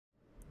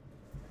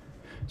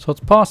So it's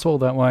possible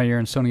that while you're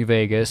in Sony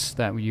Vegas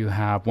that you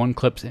have one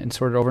clip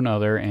inserted over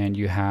another and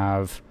you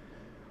have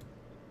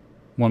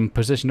one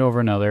positioned over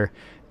another,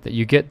 that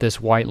you get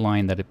this white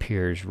line that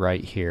appears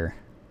right here.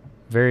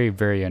 Very,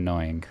 very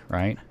annoying,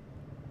 right?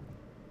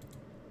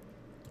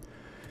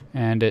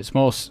 And it's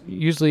most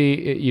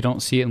usually you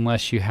don't see it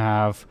unless you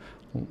have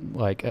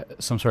like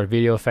some sort of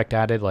video effect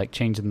added, like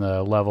changing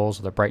the levels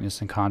or the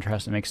brightness and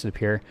contrast that makes it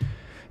appear.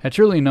 It's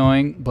really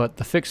annoying, but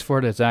the fix for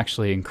it is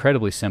actually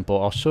incredibly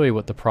simple. I'll show you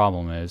what the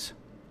problem is.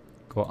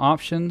 Go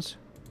Options,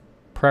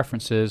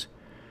 Preferences,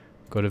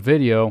 go to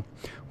Video,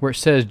 where it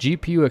says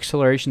GPU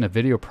acceleration of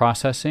video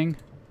processing.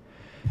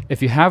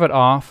 If you have it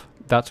off,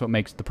 that's what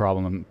makes the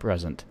problem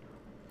present.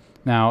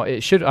 Now,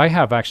 it should. I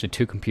have actually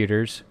two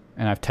computers,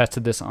 and I've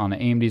tested this on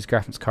AMD's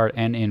graphics card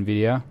and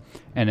NVIDIA,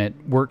 and it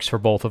works for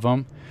both of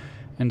them.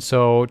 And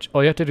so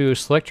all you have to do is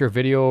select your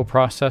video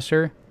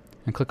processor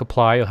and click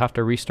Apply. You'll have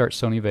to restart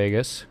Sony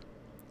Vegas.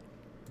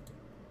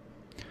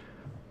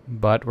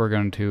 But we're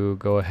going to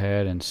go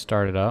ahead and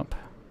start it up.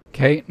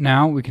 Okay,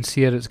 now we can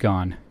see it's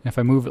gone. If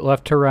I move it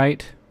left to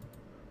right,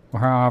 or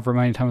however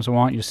many times I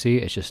want, you see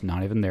it's just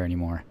not even there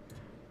anymore.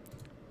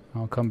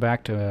 I'll come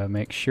back to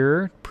make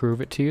sure, prove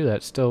it to you that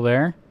it's still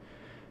there.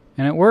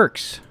 And it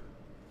works.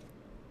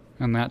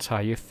 And that's how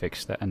you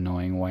fix that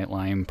annoying white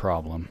line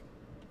problem.